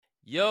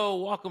Yo,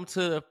 welcome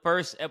to the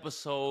first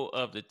episode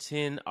of the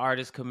 10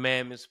 Artist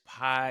Commandments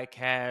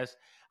podcast.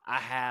 I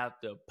have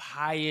the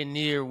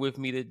pioneer with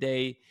me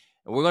today,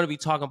 and we're going to be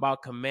talking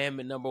about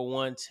commandment number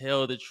one,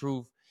 tell the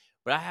truth.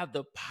 But I have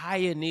the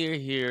pioneer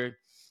here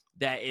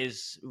that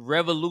is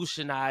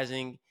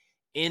revolutionizing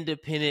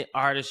independent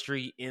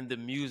artistry in the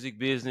music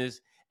business.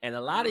 And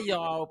a lot of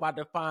y'all are about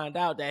to find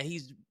out that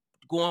he's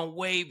going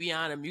way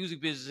beyond the music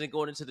business and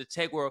going into the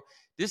tech world.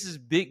 This is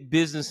big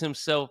business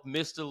himself,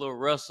 Mr.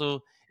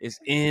 LaRussell is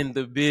in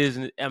the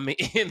business. I mean,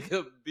 in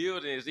the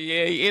buildings.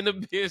 Yeah, in the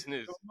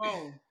business. Come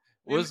on.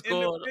 What's In the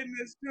going on?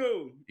 business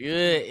too.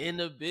 Yeah, in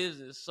the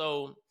business.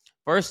 So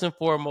first and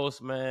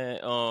foremost, man,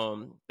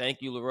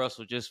 thank you,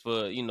 LaRussell, just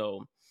for,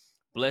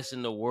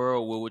 blessing the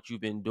world with what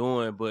you've been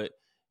doing. But,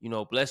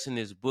 blessing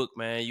this book,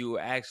 man, you were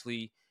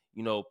actually,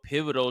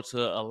 pivotal to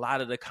a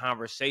lot of the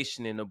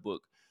conversation in the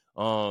book.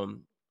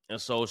 And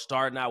so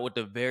starting out with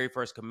the very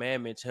first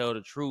commandment, tell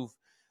the truth.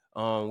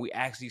 We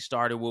actually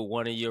started with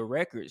one of your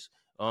records.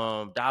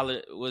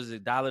 Dollar was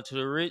it Dollar to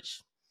the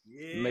Rich?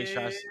 Make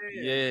sure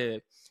Yeah.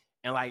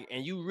 yeah.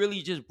 And you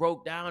really just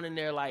broke down in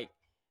there like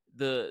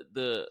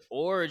the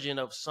origin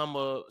of some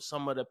of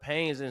the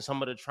pains and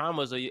some of the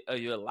traumas of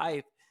your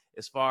life,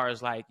 as far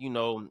as like,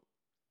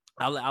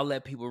 I'll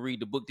let people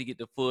read the book to get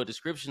the full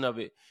description of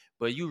it,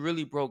 but you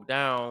really broke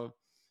down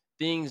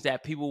things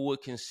that people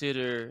would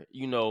consider,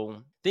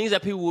 things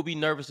that people would be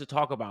nervous to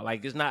talk about.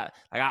 Like it's not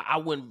like I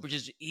wouldn't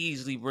just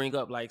easily bring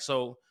up like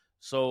so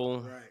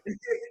Right.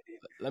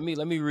 let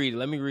me read it.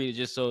 Let me read it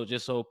just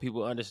so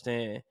people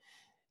understand.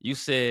 You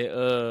said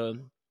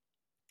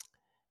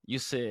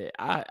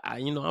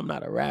I'm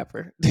not a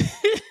rapper.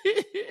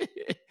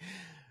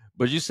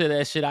 But you said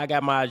that shit. I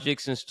got my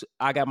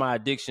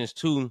addictions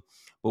too.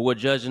 But what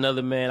judge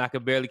another man? I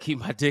could barely keep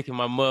my dick in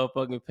my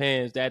motherfucking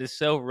pants. That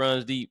itself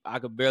runs deep. I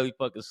could barely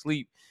fucking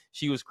sleep.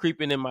 She was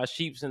creeping in my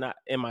sheets and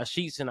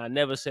I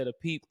never said a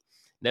peep.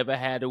 Never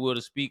had the will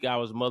to speak. I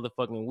was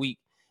motherfucking weak.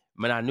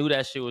 Man, I knew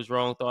that shit was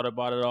wrong. Thought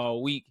about it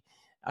all week.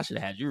 I should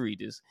have had you read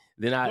this.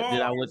 Then I went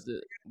Bars.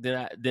 to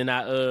then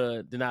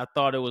I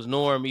thought it was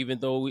norm, even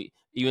though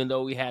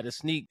we had a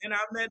sneak. And I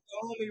met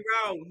the homie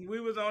Raul. We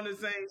was on the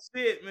same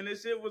shit, man.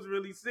 This shit was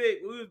really sick.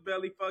 We was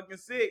belly fucking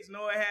six.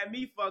 No, it had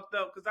me fucked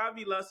up because I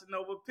be lusting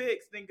over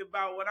pics. Think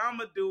about what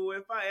I'ma do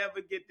if I ever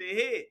get the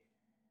hit.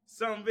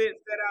 Some bits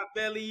that I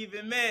barely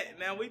even met.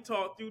 Now we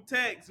talk through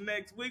text.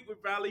 Next week we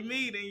probably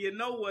meet, and you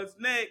know what's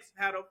next.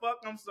 How the fuck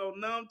I'm so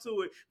numb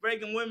to it.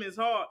 Breaking women's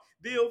heart.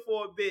 Deal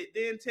for a bit.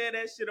 Then tear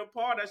that shit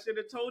apart. I should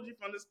have told you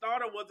from the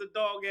start I was a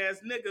dog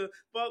ass nigga.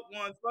 Fuck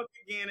once, fuck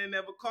again, and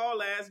never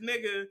call ass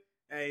nigga.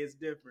 Hey, it's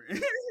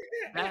different.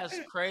 That's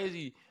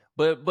crazy.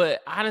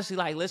 But honestly,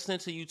 like listening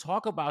to you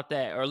talk about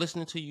that or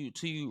listening to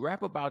you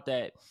rap about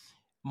that,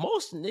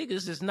 most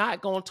niggas is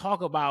not gonna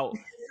talk about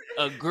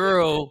a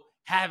girl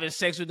having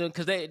sex with them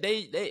because they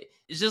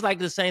it's just like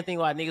the same thing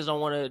like niggas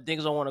don't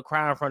want to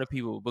cry in front of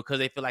people because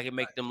they feel like it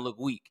make them look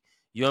weak.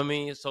 You know what I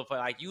mean? So for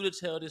like you to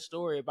tell this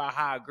story about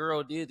how a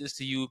girl did this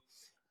to you,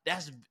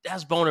 that's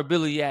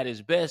vulnerability at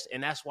its best,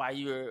 and that's why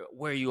you're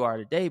where you are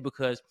today,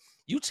 because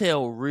you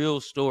tell real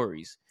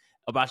stories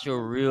about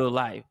your real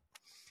life.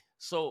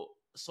 So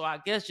I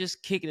guess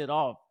just kicking it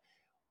off,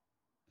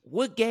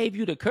 what gave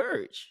you the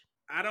courage?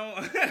 I don't.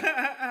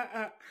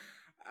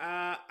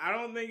 I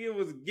don't think it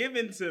was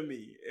given to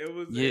me.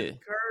 Yeah.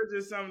 Courage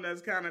is something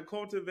that's kind of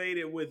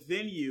cultivated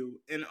within you,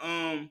 and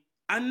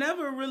I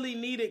never really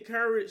needed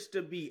courage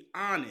to be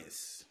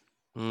honest.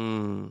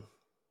 Mm.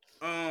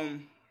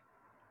 Um,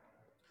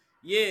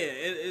 yeah,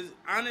 it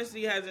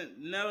honestly hasn't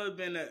never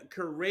been a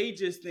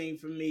courageous thing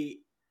for me.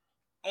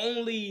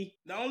 Only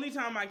the only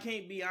time I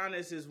can't be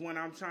honest is when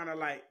I'm trying to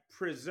like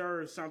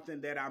preserve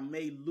something that I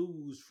may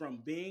lose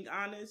from being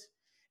honest.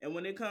 And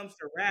when it comes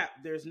to rap,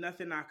 there's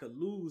nothing I could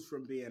lose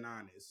from being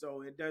honest.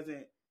 So it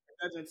doesn't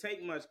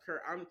take much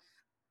courage.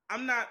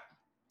 I'm not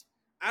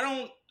I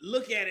don't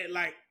look at it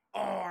like, oh,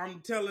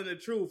 I'm telling the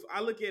truth.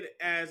 I look at it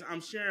as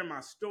I'm sharing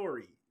my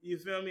story. You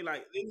feel me?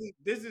 Like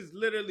this is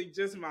literally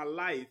just my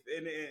life,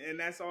 and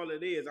that's all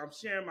it is. I'm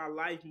sharing my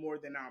life more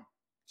than I'm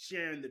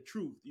sharing the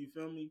truth. You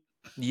feel me?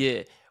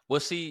 Yeah. Well,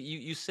 see,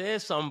 you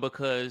said something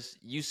because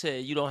you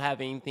said you don't have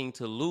anything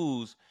to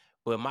lose.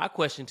 But my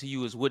question to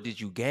you is, what did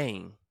you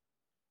gain?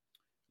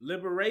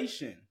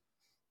 Liberation.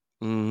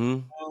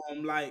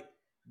 Mm-hmm. Like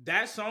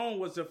that song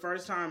was the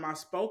first time I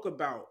spoke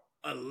about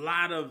a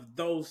lot of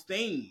those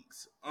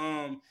things.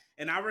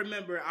 And I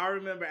remember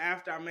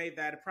after I made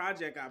that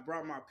project, I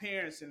brought my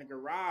parents in the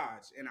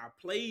garage and I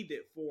played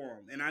it for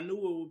them, and I knew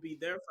it would be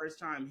their first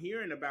time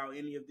hearing about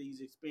any of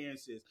these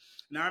experiences.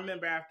 And I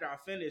remember after I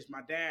finished,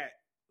 my dad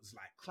was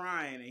like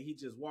crying, and he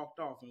just walked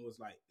off and was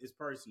like, "It's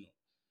personal."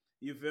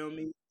 You feel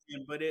me?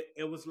 But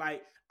it was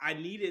like I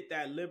needed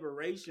that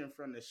liberation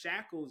from the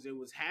shackles it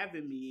was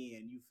having me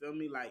in. You feel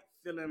me? Like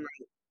feeling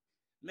like,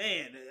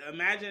 man,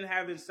 imagine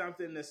having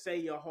something to say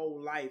your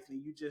whole life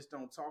and you just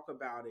don't talk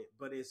about it,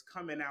 but it's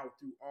coming out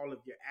through all of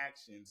your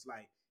actions.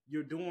 Like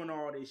you're doing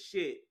all this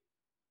shit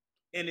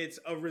and it's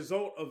a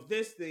result of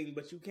this thing,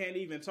 but you can't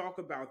even talk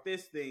about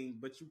this thing,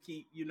 but you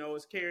keep,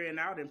 it's carrying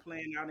out and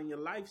playing out in your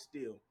life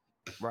still.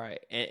 Right.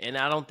 And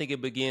I don't think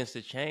it begins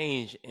to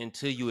change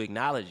until you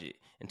acknowledge it,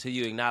 until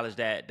you acknowledge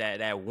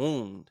that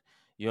wound.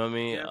 You know what I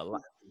mean? Definitely.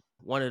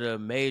 One of the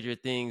major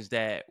things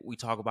that we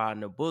talk about in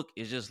the book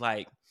is just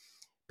like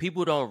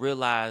people don't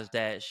realize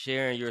that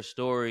sharing your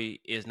story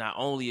is not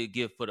only a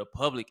gift for the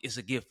public, it's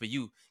a gift for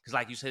you. Because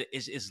like you said,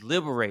 it's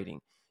liberating.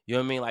 You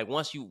know what I mean? Like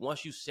once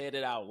you said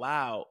it out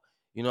loud,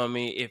 you know what I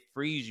mean, it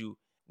frees you.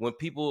 When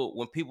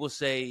people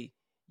say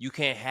you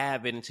can't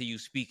have it until you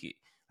speak it.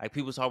 Like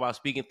people talk about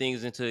speaking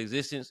things into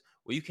existence,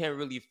 well, you can't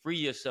really free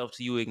yourself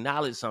till you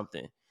acknowledge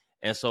something.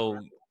 And so,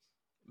 Right.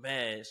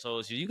 man,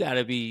 so you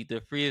gotta be the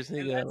freest And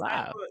nigga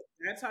alive.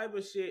 that type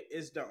of shit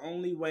is the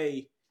only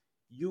way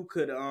you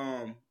could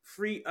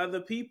free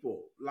other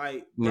people.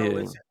 Like, bro, Yeah.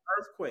 it's an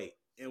earthquake.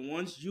 And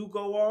once you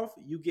go off,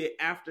 you get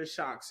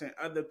aftershocks and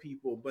other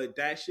people. But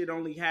that shit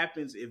only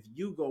happens if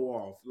you go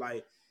off.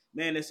 Like,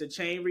 man, it's a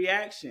chain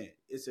reaction.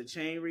 It's a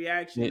chain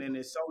reaction. Yeah. And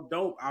it's so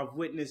dope. I've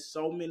witnessed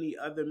so many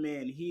other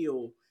men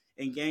heal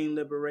and gain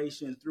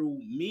liberation through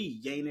me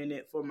gaining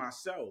it for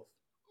myself.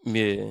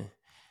 Yeah.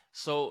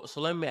 So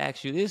let me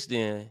ask you this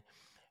then.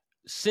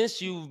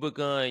 Since you've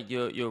begun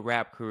your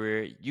rap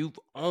career, you've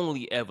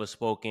only ever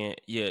spoken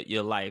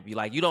your life.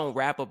 You don't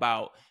rap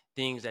about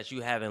things that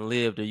you haven't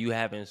lived or you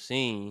haven't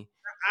seen.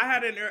 I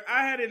had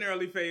an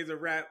early phase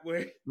of rap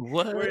where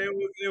What?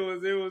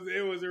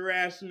 it was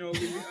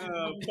irrationally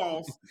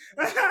false.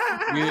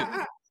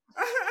 Yeah.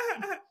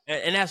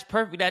 And that's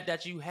perfect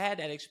that you had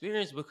that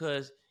experience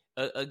because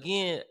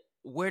again,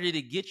 where did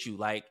it get you?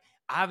 Like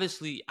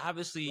obviously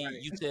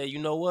Right. you said, you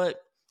know what?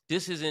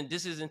 This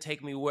isn't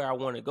taking me where I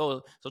want to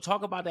go. So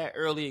talk about that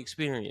early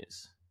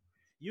experience.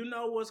 You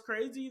know what's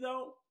crazy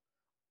though?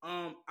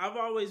 I've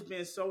always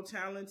been so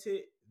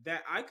talented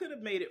that I could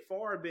have made it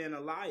far being a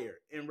liar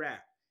in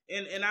rap.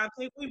 And I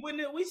think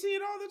we see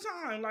it all the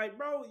time. Like,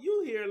 bro,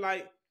 you hear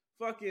like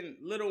fucking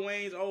Lil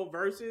Wayne's old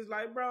verses.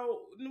 Like, bro,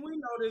 we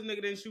know this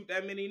nigga didn't shoot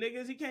that many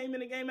niggas. He came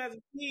in the game as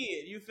a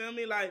kid. You feel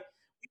me? Like,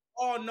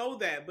 all know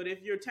that. But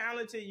if you're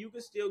talented, you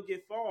can still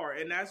get far.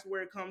 And that's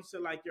where it comes to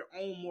like your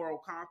own moral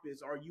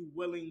compass. Are you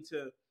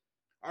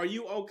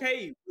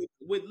okay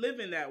with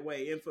living that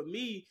way? And for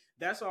me,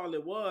 that's all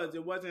it was.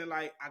 It wasn't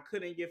like I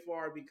couldn't get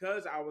far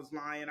because I was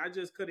lying. I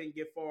just couldn't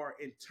get far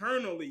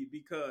internally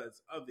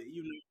because of it.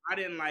 I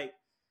didn't like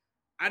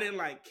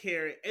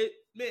care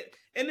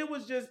and it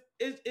was just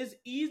it's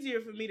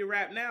easier for me to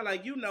rap now.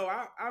 Like,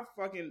 I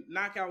fucking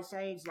knock out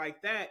songs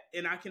like that,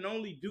 and I can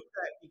only do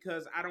that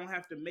because I don't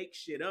have to make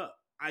shit up.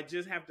 I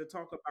just have to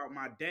talk about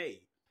my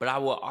day. But I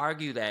will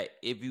argue that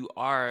if you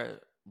are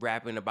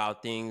rapping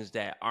about things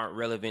that aren't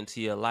relevant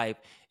to your life,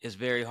 it's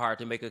very hard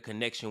to make a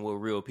connection with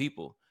real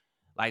people.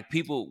 Like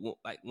people,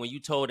 like when you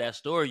told that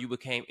story, you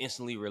became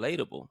instantly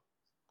relatable.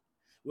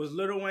 Was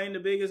Lil Wayne the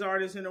biggest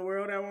artist in the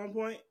world at one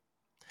point?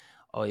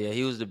 Oh yeah,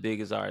 he was the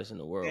biggest artist in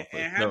the And, world for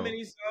and how sure.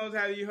 many songs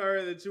have you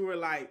heard that you were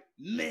like,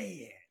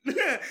 man,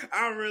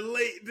 I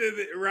relate to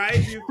it, right?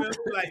 You feel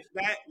me? Like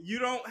that? You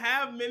don't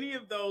have many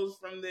of those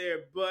from there,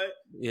 but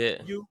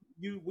Yeah,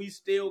 we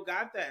still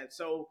got that.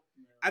 So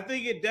I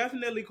think it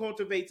definitely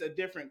cultivates a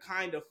different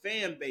kind of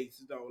fan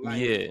base, though.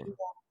 Like, yeah.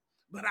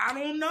 but I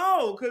don't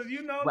know, because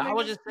But I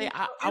would niggas, just say,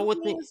 I would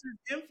think, influence is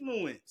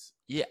influence.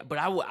 yeah. But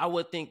I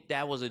would think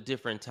that was a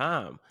different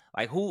time.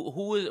 Like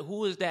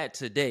who is that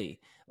today?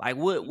 Like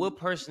what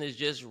person is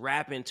just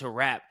rapping to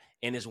rap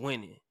and is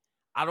winning?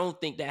 I don't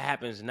think that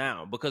happens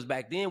now because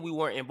back then we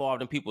weren't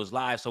involved in people's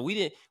lives, so we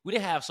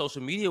didn't have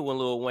social media when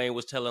Lil Wayne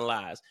was telling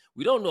lies.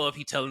 We don't know if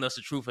he telling us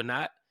the truth or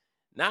not.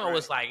 Now Right,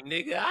 it's like,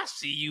 nigga, I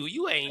see you.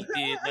 You ain't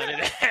did none of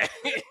that.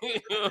 You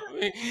know what I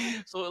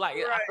mean? So like, I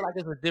feel right. like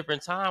it's a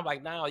different time.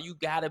 Like now, you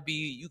gotta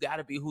be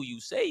who you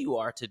say you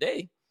are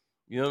today.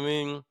 You know what I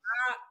mean?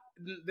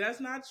 That's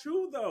not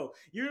true though.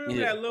 You remember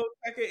Yeah, that little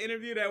second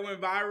interview that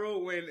went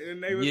viral when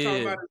they was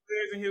talking yeah. about his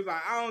lyrics, and he was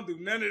like, "I don't do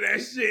none of that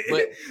But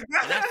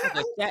shit."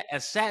 that's like a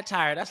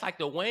satire. That's like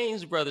the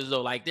Wayne's brothers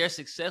though. Like they're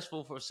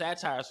successful for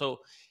satire.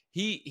 So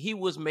he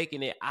was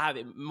making it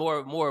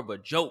more of a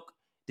joke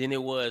than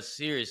it was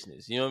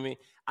seriousness. You know what I mean?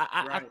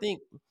 I Right.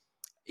 think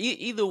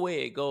either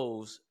way it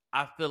goes,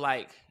 I feel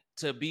like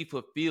to be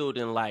fulfilled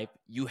in life,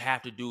 you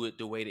have to do it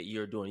the way that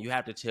you're doing. You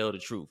have to tell the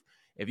truth.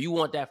 If you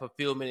want that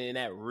fulfillment and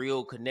that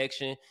real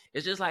connection,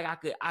 it's just like I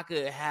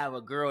could have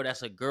a girl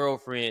that's a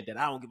girlfriend that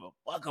I don't give a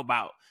fuck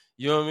about.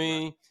 You know what I Right.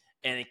 mean?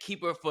 And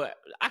keep her for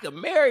I could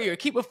marry her,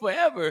 keep her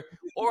forever,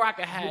 or I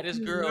could But have this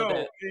you girl know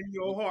that in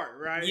your heart,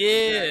 right?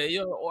 yeah, Exactly.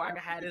 or I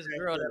could have this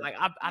girl that like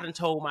I done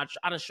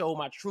showed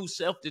my true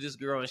self to this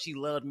girl and she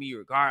loved me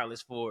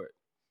regardless for it.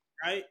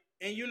 Right.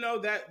 And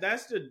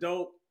that's the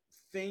dope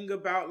thing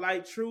about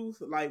like truth.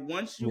 Like Yeah,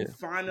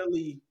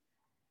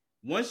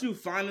 once you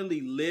finally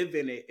live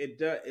in it,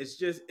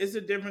 it's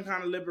a different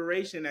kind of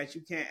liberation that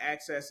you can't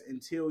access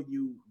until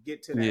you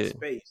get to that yeah.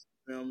 space.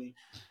 You feel me?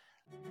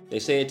 They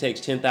say it takes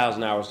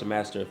 10,000 hours to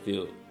master a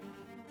field.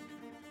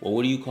 Well,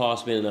 what do you call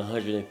spending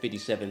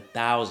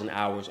 157,000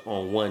 hours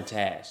on one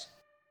task?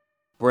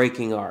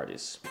 breaking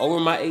artists. Over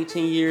my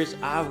 18 years,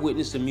 I've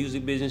witnessed the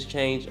music business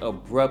change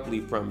abruptly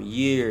from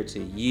year to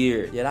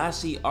year. Yet I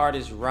see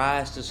artists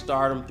rise to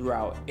stardom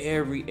throughout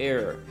every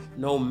era,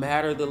 no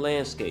matter the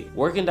landscape.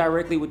 Working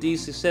directly with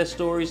these success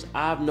stories,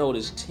 I've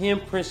noticed 10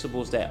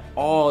 principles that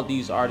all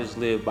these artists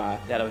live by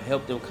that have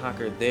helped them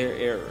conquer their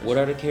eras. What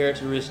are the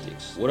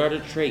characteristics? What are the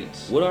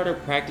traits? What are the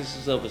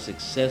practices of a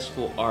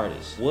successful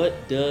artist? What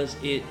does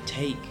it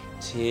take?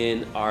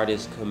 10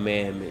 artist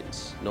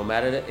commandments. No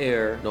matter the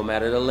era, no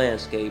matter the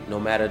landscape, no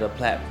matter the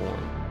platform.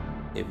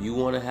 If you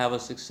want to have a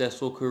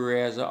successful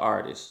career as an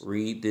artist,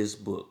 read this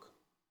book.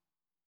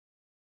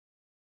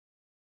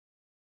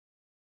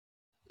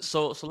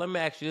 So let me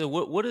ask you,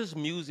 what does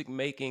music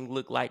making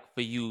look like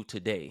for you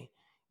today?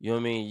 You know what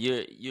I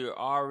mean? You're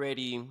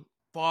already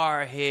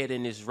far ahead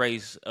in this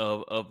race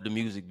of the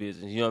music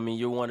business. You know what I mean?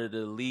 You're one of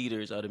the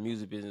leaders of the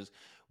music business.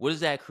 What does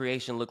that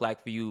creation look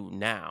like for you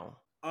now?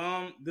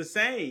 The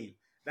same.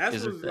 That's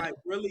Is it what's like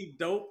really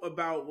dope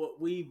about what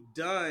we've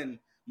done.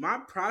 My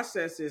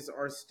processes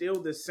are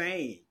still the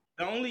same.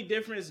 The only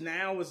difference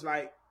now is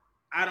like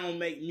I don't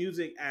make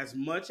music as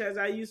much as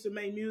I used to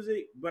make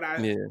music, but I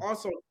yeah,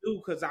 also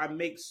do because I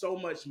make so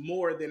much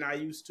more than I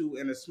used to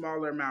in a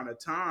smaller amount of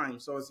time.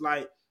 So it's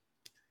like,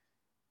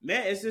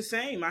 man, it's the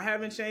same. I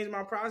haven't changed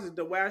my process.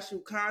 The way I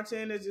shoot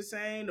content is the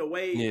same. The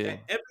way yeah,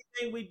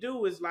 everything we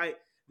do is like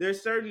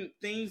there's certain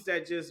things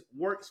that just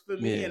works for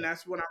me, yeah, and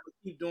that's what I'm gonna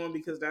keep doing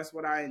because that's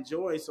what I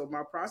enjoy. So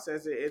my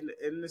process is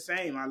the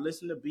same. I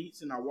listen to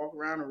beats and I walk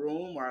around the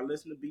room, or I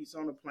listen to beats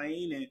on the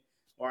plane, and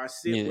or I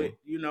sit yeah. with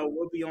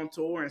we'll be on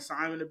tour and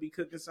Simon will be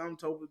cooking something,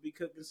 Tope will be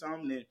cooking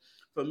something, and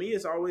for me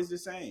it's always the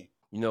same.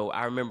 You know,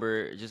 I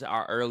remember just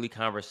our early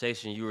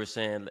conversation. You were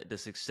saying like, the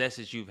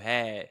successes you've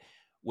had,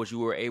 what you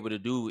were able to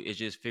do is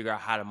just figure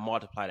out how to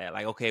multiply that.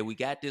 Like, okay, we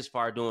got this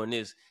far doing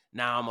this.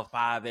 Now I'm a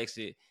 5x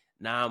it.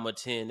 Now I'm a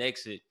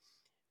 10x it.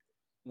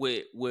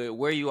 With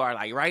where you are,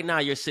 like right now,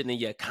 you're sitting in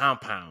your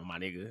compound, my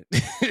nigga.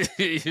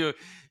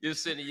 you're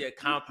sitting in your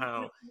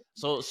compound.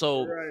 So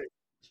Right.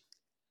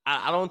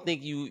 I don't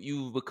think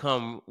you've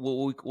become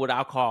what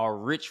I call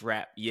rich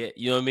rap yet.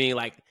 You know what I mean?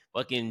 Like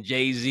fucking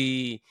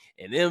Jay-Z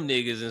and them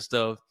niggas and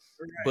stuff.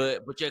 Right.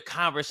 But your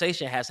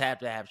conversation has had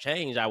to have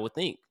changed, I would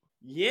think.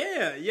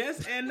 Yeah,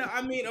 yes, and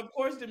I mean, of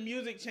course, the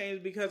music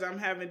changed because I'm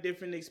having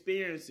different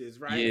experiences,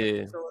 right?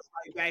 Yeah, So it's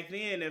like back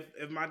then,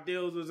 if my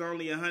deals was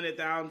only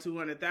 100,000,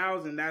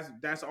 200,000,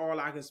 that's all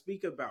I could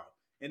speak about.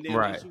 And then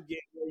right. once you get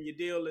where your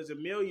deal is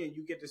 1 million,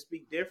 you get to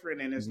speak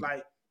different. And it's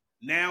like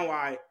now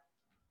I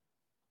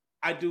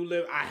do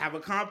live. I have a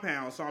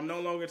compound, so I'm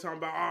no longer talking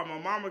about my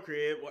mama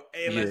crib,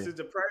 unless Yeah, it's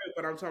a prayer.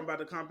 But I'm talking about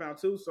the compound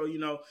too. So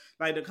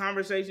like the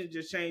conversation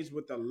just changed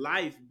with the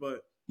life,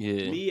 but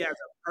yeah. me as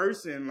a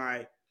person,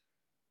 like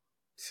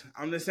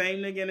I'm the same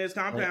nigga in this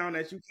And, compound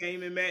that you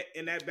came and met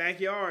in that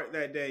backyard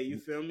that day. You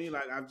feel me?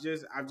 Like I've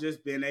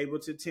just been able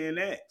to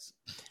 10x.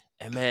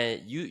 and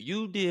man,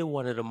 you did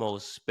one of the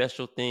most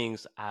special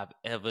things I've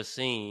ever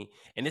seen.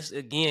 And this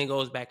again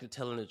goes back to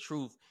telling the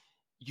truth.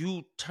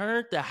 You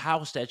turned the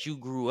house that you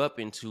grew up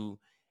into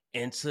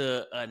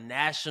a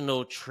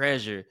national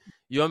treasure.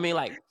 You know what I mean?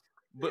 Like,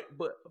 but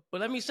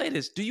let me say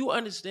this: do you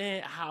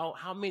understand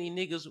how many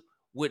niggas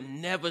would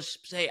never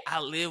say I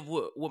live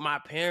with my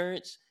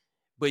parents,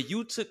 but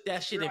you took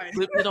that shit and Right.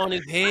 flipped it on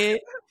his head?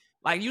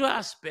 Like, you know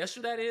how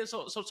special that is.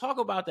 So talk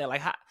about that. Like,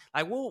 how,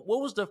 like what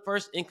was the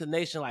first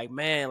inclination? Like,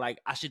 man, like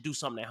I should do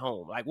something at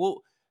home. Like, what?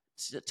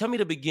 Tell me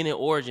the beginning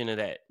origin of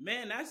that.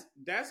 Man,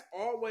 that's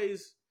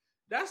always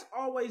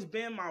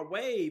been my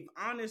wave,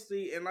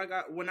 honestly. And like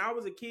when I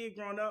was a kid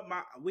growing up,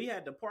 we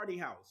had the party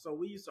house, so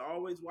we used to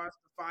always watch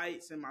the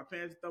fights, and my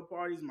parents would throw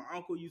parties. My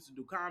uncle used to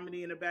do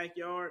comedy in the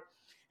backyard,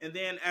 and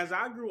then as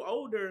I grew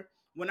older,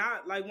 when I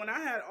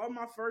had all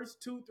my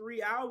first 2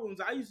 3 albums,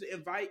 I used to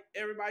invite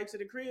everybody to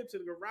the crib, to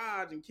the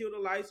garage, and kill the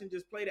lights and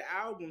just play the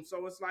album.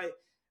 So it's like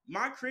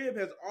my crib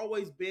has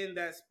always been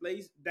that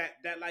place,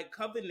 that like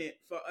covenant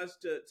for us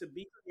to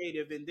be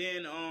creative. And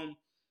then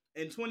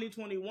in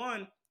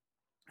 2021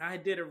 I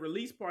did a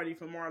release party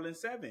for Marlon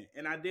 7,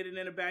 and I did it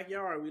in the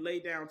backyard. We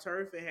laid down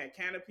turf and had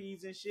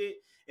canopies and shit,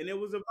 and it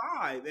was a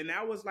vibe. And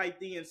that was like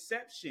the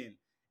inception.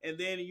 And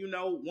then,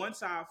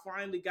 once I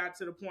finally got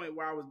to the point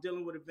where I was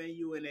dealing with a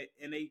venue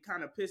and they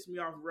kind of pissed me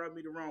off and rubbed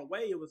me the wrong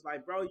way, it was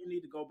like, bro, you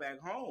need to go back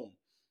home.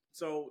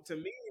 So to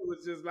me, it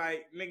was just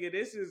like, nigga,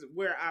 this is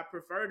where I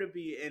prefer to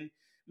be. And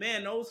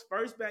man, those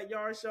first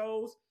backyard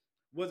shows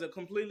was a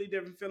completely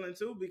different feeling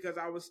too because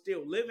I was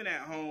still living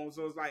at home.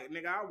 So it's like,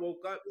 nigga, I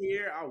woke up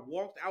here, I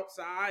walked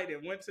outside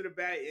and went to the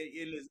back,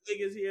 and this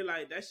niggas here,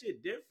 like that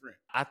shit different.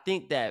 I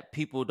think that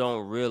people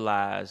don't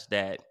realize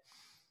that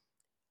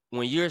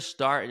when you're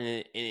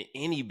starting in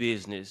any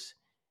business,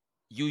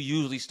 you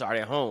usually start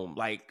at home,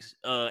 like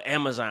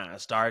Amazon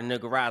starting the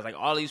garage, like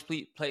all these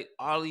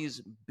all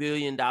these $1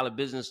 billion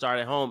business start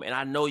at home. And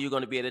I know you're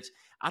going to be able to.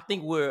 I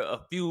think we're a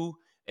few,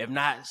 if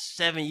not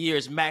 7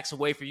 years max,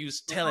 away from you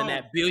telling Come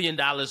that $1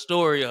 billion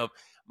story of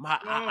on,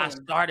 I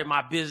started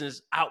my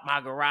business out my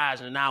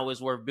garage and now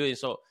it's worth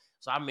billions. So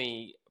So I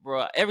mean,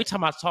 bro, every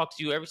time I talk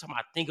to you, every time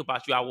I think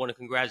about you, I want to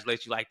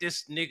congratulate you. Like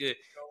this nigga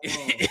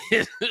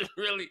is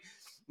really,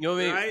 you know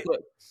what I mean? Right?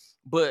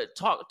 But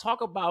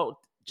talk about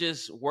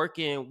just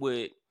working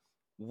with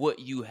what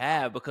you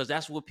have, because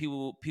that's what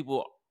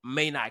people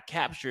may not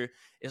capture.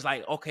 It's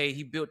like, okay,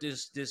 he built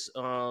this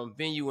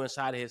venue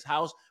inside of his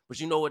house, but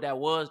you know what that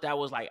was? That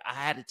was like, I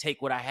had to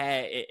take what I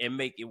had and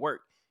make it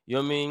work. You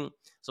know what I mean?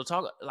 So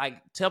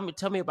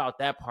tell me about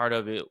that part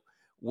of it,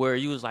 where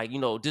you was like,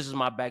 this is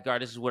my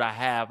backyard, this is what I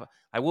have.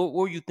 Like, what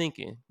were you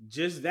thinking?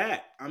 Just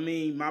that. I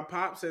mean, my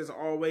pops has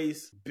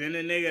always been a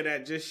nigga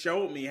that just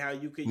showed me how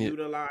you can Yeah.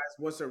 utilize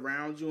what's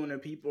around you and the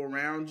people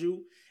around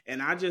you.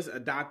 And I just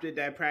adopted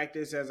that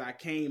practice as I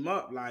came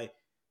up. Like,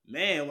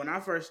 man, when I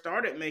first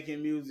started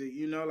making music,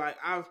 like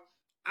I've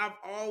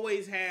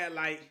always had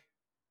like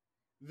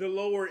the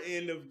lower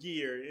end of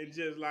gear and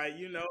just like,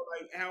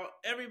 like how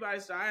everybody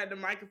started. I had the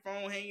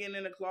microphone hanging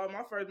in the closet.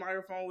 My first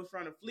microphone was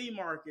from a flea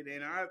market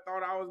and I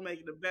thought I was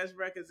making the best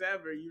records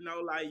ever,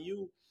 like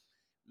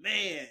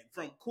man,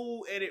 from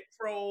Cool Edit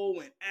Pro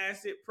and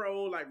Acid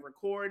Pro, like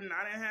recording.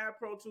 I didn't have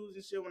Pro Tools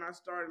and shit when I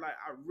started. Like,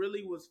 I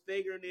really was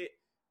figuring it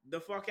the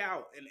fuck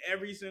out in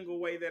every single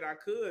way that I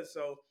could.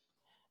 So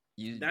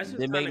You that's just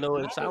didn't kind make of no,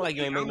 come it sound with like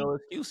you me. ain't make no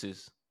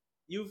excuses.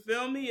 You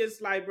feel me? It's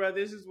like, bro,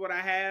 this is what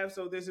I have,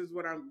 so this is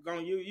what I'm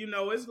going to use.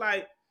 It's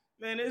like,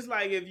 man, it's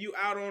like if you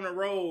out on the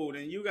road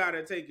and you got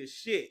to take a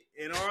shit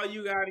and all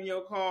you got in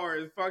your car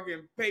is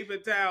fucking paper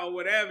towel,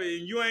 whatever,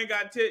 and you ain't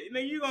got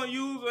then you going to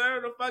use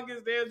whatever the fuck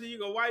is there so you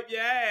can wipe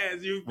your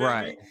ass. You feel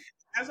Right. me?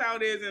 That's how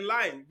it is in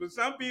life. But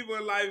some people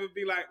in life would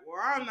be like,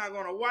 well, I'm not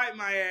going to wipe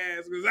my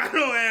ass because I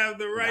don't have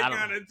the right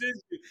kind of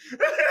tissue.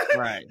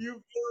 Right. You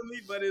feel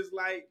me? But it's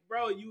like,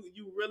 bro, you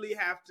really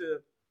have to.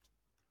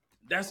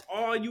 That's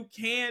all you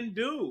can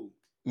do.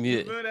 You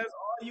Yeah. feel? That's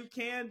all you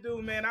can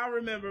do, man. I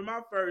remember my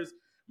first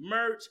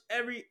merch,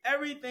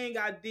 everything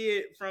I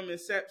did from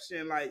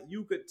inception, like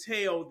you could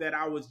tell that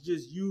I was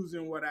just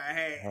using what I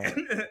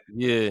had.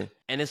 Yeah.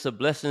 And it's a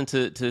blessing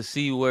to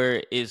see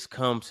where it's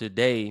come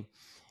today.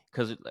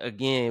 Cause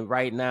again,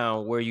 right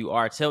now where you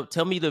are,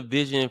 tell me the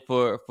vision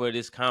for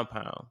this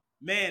compound.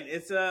 Man,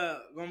 it's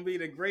gonna be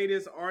the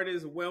greatest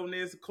artist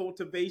wellness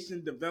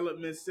cultivation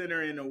development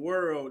center in the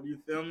world. You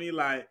feel me?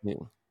 Like, Yeah.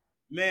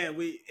 man,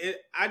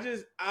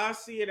 I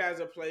see it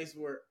as a place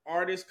where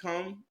artists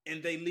come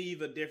and they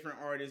leave a different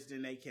artist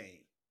than they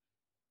came.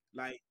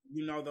 Like,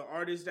 the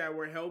artists that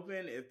we're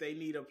helping, if they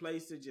need a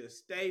place to just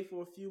stay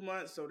for a few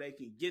months so they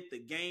can get the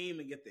game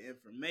and get the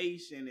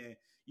information, and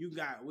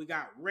we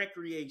got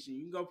recreation.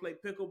 You can go play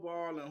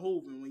pickleball and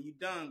hoop, and when you're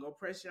done, go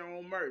press your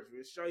own merch.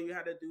 We'll show you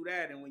how to do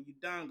that. And when you're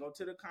done, go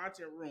to the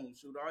content room,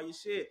 shoot all your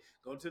shit.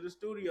 Go to the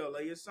studio,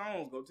 lay your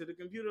songs. Go to the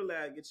computer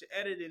lab, get your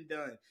editing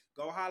done.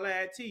 Go holla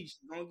at T. She's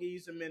gonna give you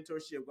some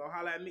mentorship. Go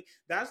holla at me.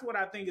 That's what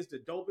I think is the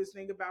dopest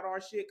thing about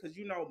our shit, because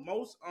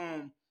most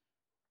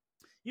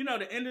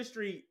the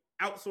industry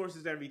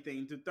outsources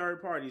everything to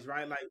third parties,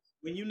 right? Like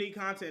when you need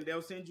content,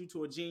 they'll send you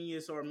to a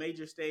Genius or a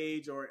Major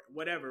Stage or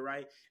whatever,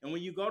 right? And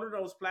when you go to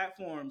those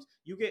platforms,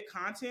 you get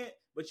content,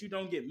 but you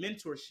don't get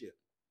mentorship.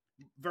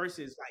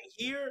 Versus like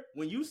here,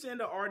 when you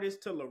send an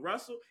artist to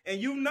LaRussell, and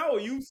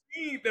you've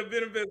seen the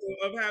benefits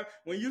of having,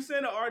 when you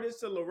send an artist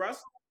to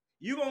LaRussell,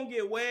 you're gonna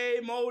get way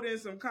more than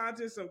some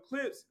content, some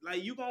clips.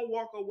 Like you're gonna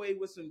walk away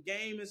with some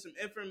game and some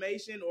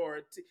information,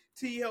 or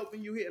T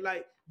helping you here.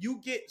 Like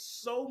you get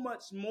so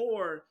much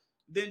more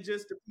than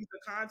just a piece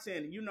of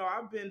content.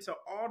 I've been to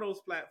all those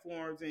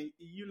platforms, and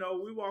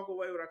we walk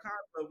away with a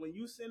content. But when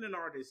you send an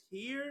artist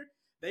here,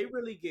 they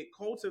really get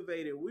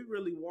cultivated. We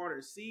really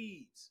water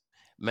seeds.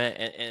 Man,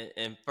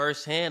 and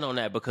firsthand on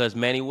that, because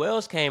Manny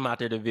Wells came out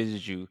there to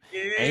visit you,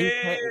 and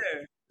Yeah.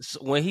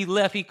 when he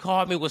left, he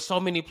called me with so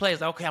many plays.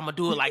 Like, okay, I'm gonna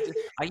do it like this.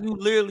 Like you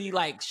literally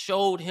like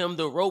showed him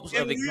the ropes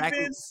And of we've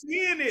exactly. been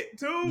seeing it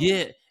too.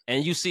 Yeah,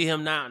 and you see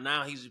him now.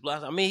 Now he's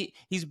blessed. I mean,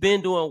 he's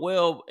been doing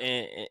well,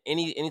 and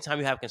anytime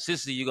you have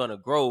consistency, you're gonna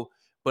grow.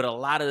 But a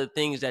lot of the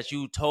things that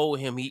you told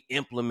him, he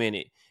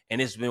implemented,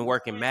 and it's been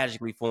working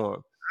magically for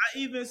him. I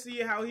even see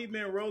how he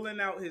been rolling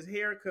out his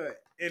haircut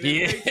and his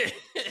Yeah, face.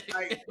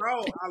 Like,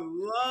 bro, I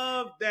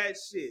love that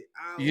shit.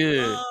 I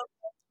yeah, love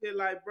that shit.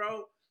 Like,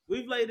 bro,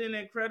 we've laid an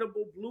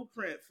incredible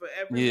blueprint for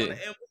everyone,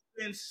 yeah. and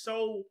we've been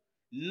so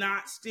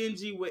not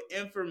stingy with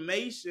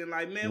information.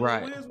 Like, man, when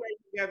Right. we was working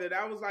together,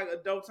 that was like a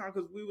dope time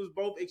because we was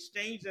both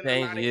exchanging a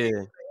Thank lot of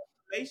you.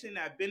 information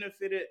that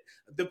benefited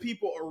the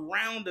people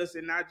around us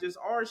and not just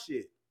our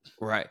shit.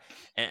 Right.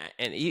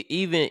 And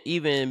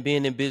even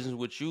being in business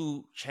with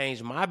you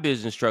changed my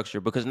business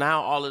structure, because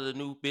now all of the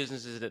new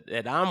businesses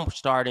that I'm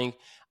starting,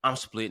 I'm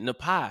splitting the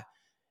pie,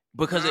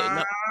 because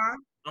Uh,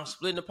 I'm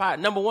splitting the pie.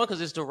 Number one,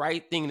 because it's the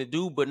right thing to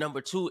do, but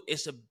number two,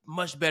 it's a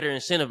much better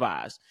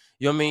incentivized.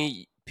 You know what I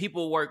mean?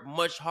 People work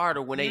much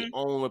harder when they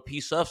own a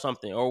piece of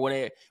something, or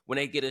when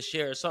they get a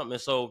share of something.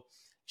 So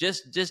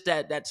just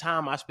that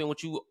time I spent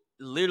with you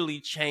literally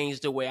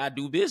changed the way I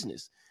do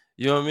business.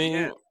 You know what I mean?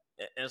 yeah.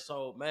 And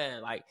so,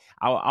 man, like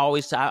I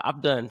always,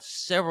 I've done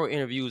several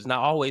interviews, and I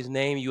always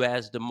name you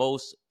as the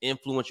most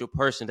influential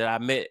person that I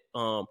met.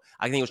 I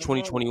think it was Come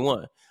on.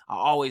 2021. I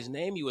always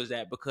name you as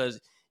that because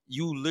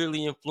you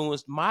literally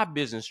influenced my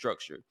business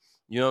structure.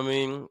 You know what I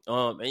mean?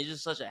 And you're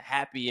just such a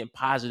happy and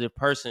positive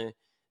person.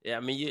 Yeah, I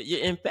mean,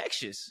 you're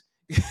infectious.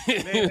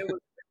 Man, it was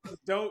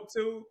dope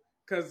too,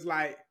 cause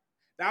like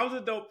that was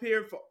a dope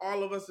period for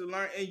all of us to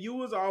learn, and you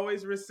was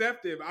always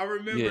receptive. I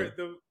remember Yeah.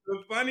 the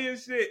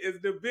funniest shit is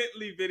the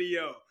Bentley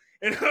video,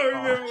 and I Oh,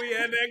 remember we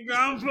had that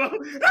combo.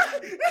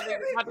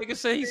 my nigga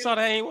said he saw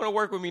that he ain't want to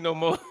work with me no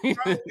more.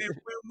 Bro, and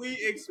when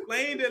we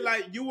explained it,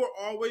 like you were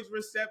always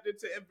receptive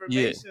to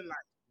Yeah, information.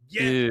 Like,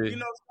 yeah, yeah, you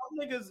know, some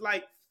niggas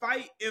like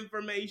fight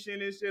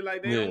information and shit.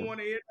 Like they yeah, don't want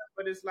to hear that,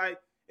 but it's like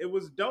it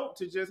was dope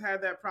to just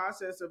have that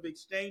process of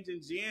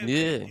exchanging gems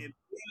yeah. and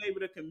being able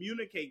to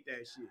communicate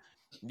that shit.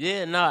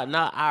 Yeah,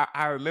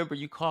 I remember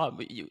you called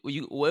me.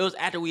 Well, it was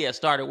after we had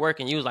started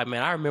working. You was like,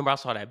 man, I remember I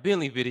saw that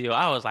Bentley video.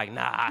 I was like,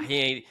 nah, he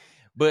ain't.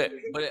 But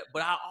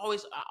I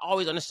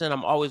always understand.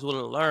 I'm always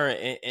willing to learn,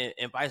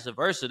 and vice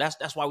versa.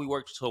 That's why we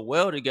worked so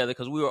well together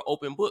because we were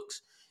open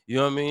books. You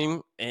know what I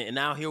mean? And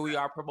now here we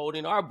are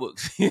promoting our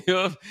books. You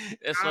know,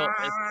 and so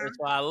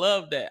I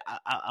love that.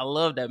 I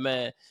love that,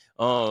 man.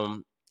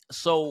 Um,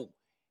 so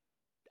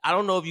I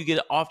don't know if you get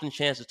an often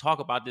chance to talk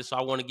about this, so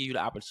I want to give you the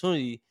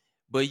opportunity.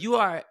 But you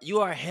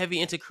are heavy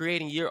into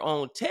creating your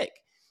own tech.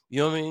 You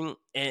know what I mean?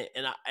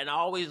 And I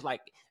always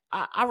like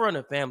I run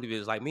a family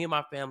business. Like me and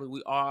my family,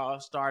 we all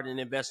start and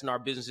invest in our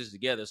businesses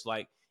together. So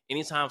like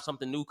anytime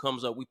something new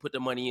comes up, we put the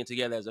money in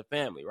together as a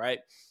family, right?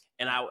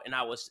 And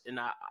I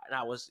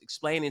was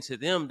explaining to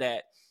them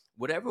that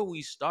whatever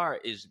we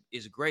start is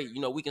great.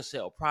 You know, we can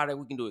sell product,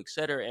 we can do et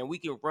cetera, and we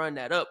can run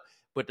that up.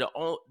 But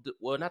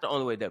well, not the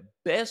only way. The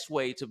best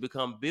way to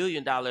become $1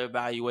 billion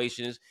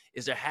evaluations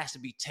is there has to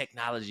be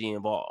technology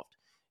involved.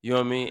 You know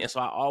what I mean? And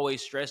so I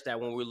always stress that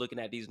when we're looking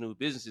at these new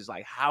businesses,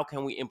 like how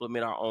can we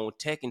implement our own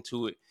tech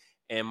into it?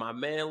 And my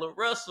man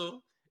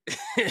LaRussell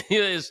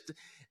is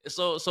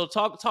so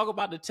talk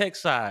about the tech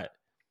side.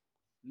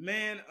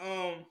 Man,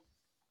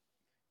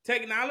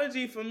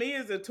 technology for me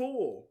is a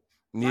tool.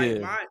 Like Yeah,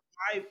 my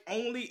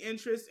only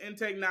interest in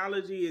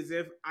technology is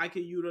if I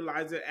can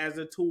utilize it as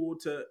a tool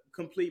to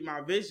complete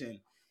my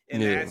vision.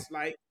 And yeah, that's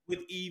like with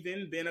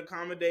even being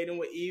accommodating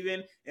with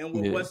even and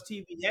with yeah, what's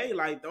TVA.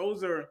 Like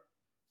those are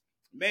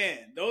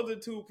man, those are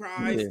two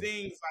prize yeah,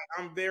 things.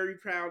 Like I'm very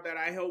proud that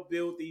I helped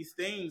build these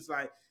things.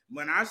 Like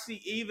when I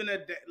see even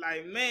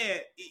like man,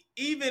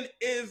 even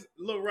is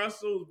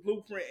LaRussell's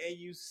blueprint, and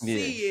you yeah,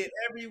 see it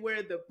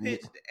everywhere, the yeah,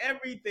 pitch,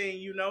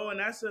 everything, and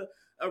that's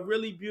a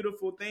really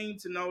beautiful thing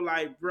to know.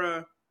 Like,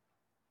 bruh,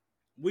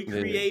 we yeah.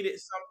 created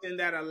something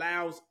that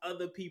allows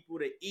other people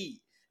to eat.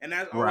 And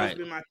that's always Right.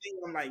 been my thing.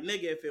 I'm like,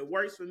 nigga, if it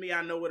works for me,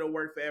 I know it'll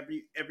work for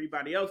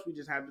everybody else. We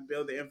just have to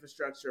build the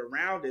infrastructure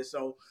around it.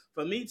 So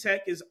for me,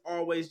 tech is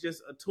always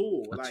just a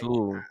tool. A Like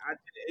tool.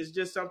 it's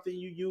just something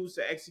you use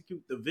to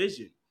execute the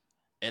vision.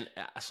 And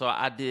so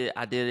I did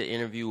an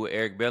interview with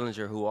Eric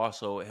Bellinger, who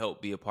also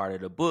helped be a part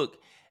of the book.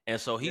 And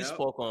so Yep. he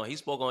spoke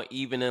on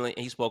even and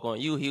he spoke on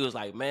you. He was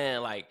like,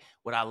 man, like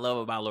what I love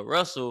about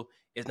LaRussell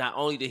is not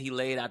only did he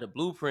lay out the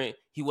blueprint,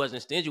 he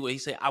wasn't stingy with it. He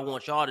said, I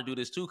want y'all to do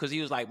this too. Cause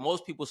he was like,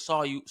 most people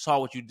saw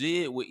what you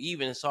did with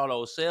even and saw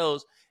those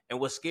sales and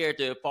was scared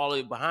to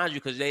follow behind you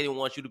because they didn't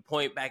want you to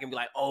point back and be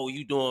like, oh,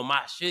 you doing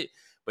my shit.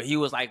 But he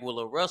was like,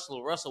 well,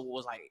 Russell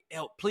was like,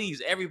 help,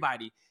 please,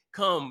 everybody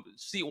come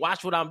see,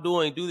 watch what I'm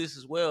doing, do this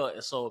as well.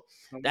 And so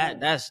Come that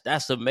on.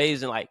 that's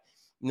amazing. Like,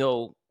 you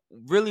know,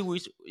 really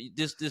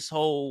this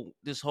whole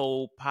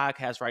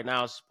podcast right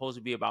now is supposed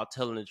to be about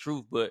telling the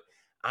truth. But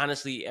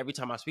honestly, every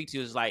time I speak to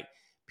you, it's like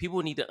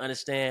people need to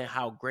understand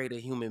how great a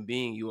human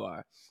being you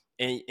are.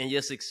 And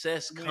your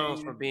success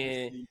comes Man, from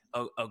being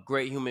a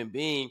great human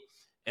being.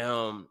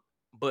 Um,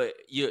 but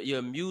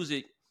your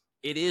music,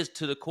 it is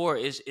to the core.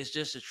 It's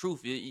just the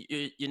truth.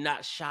 You're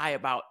not shy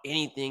about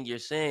anything you're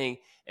saying,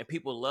 and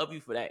people love you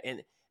for that.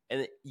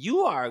 And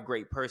you are a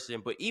great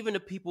person. But even the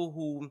people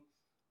who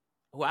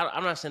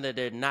I'm not saying that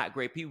they're not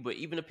great people, but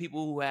even the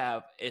people who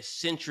have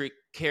eccentric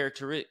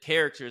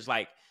characters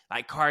like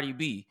Cardi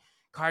B.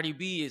 Cardi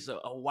B is a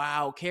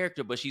wild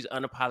character, but she's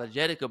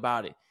unapologetic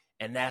about it,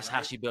 and that's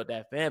how right? she built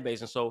that fan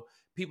base. And so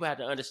people have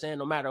to understand,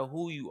 no matter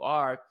who you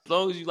are, as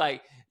long as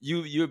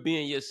you're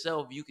being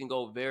yourself, you can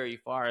go very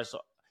far. So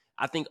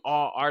I think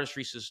all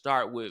artistry should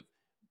start with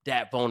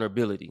that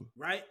vulnerability.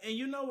 Right. And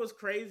you know what's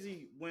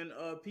crazy? When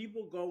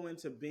people go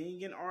into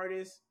being an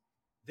artist,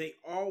 they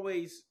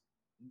always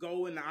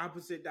go in the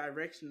opposite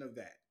direction of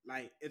that.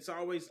 Like it's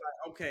always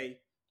like, okay,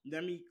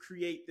 let me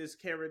create this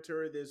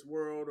character, this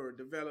world, or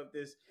develop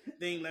this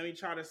thing. Let me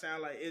try to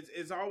sound like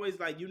it's always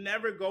like you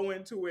never go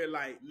into it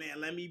like, man,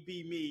 let me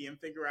be me and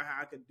figure out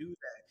how I could do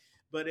that.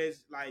 But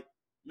it's like,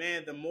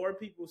 man, the more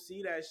people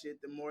see that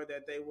shit, the more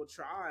that they will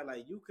try.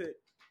 Like you could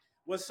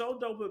what's so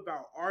dope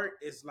about art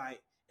is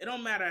like it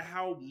don't matter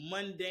how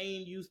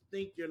mundane you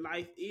think your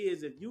life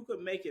is. If you could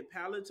make it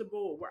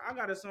palatable, where I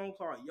got a song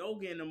called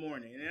Yoga in the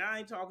Morning, and I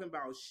ain't talking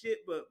about shit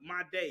but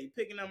my day,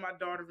 picking up my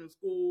daughter from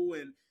school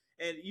and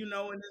you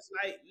know, and it's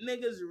like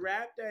niggas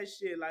rap that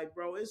shit like,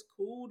 bro, it's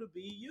cool to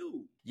be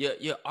you.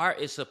 Your art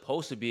is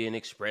supposed to be an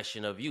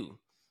expression of you.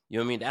 You know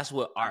what I mean? That's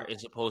what art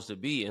is supposed to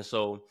be. And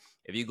so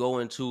if you go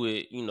into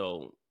it,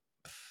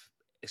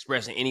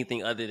 expressing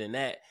anything other than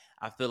that,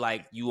 I feel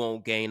like you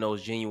won't gain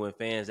those genuine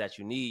fans that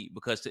you need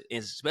because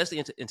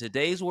especially in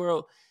today's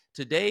world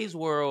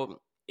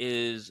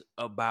is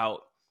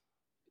about,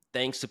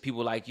 thanks to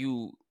people like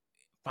you,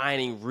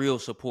 finding real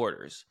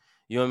supporters.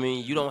 You know what I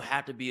mean? You don't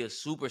have to be a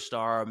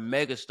superstar or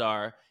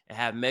megastar and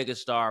have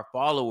megastar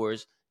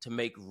followers to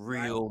make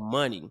Right. real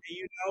money. And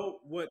you know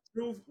what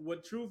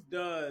truth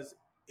does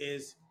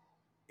is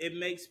it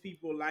makes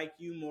people like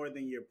you more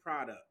than your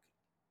product.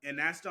 And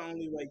that's the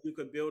only way you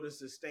could build a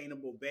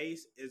sustainable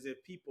base is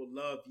if people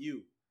love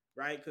you,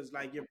 right? Because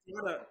like your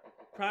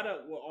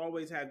product will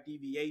always have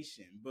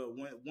deviation. But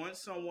when once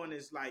someone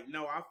is like,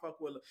 no, I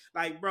fuck with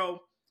like, bro,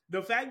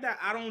 the fact that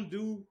I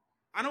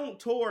don't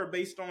tour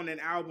based on an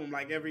album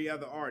like every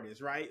other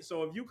artist, right?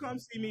 So if you come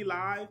see me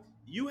live,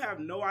 you have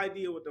no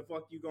idea what the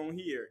fuck you gonna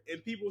hear,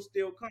 and people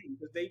still come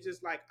because they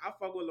just like I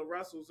fuck with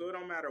LaRussell, so it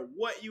don't matter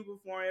what you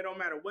perform, it don't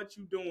matter what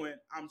you doing,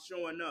 I'm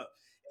showing up,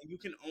 and you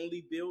can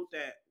only build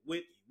that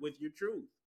with your truth.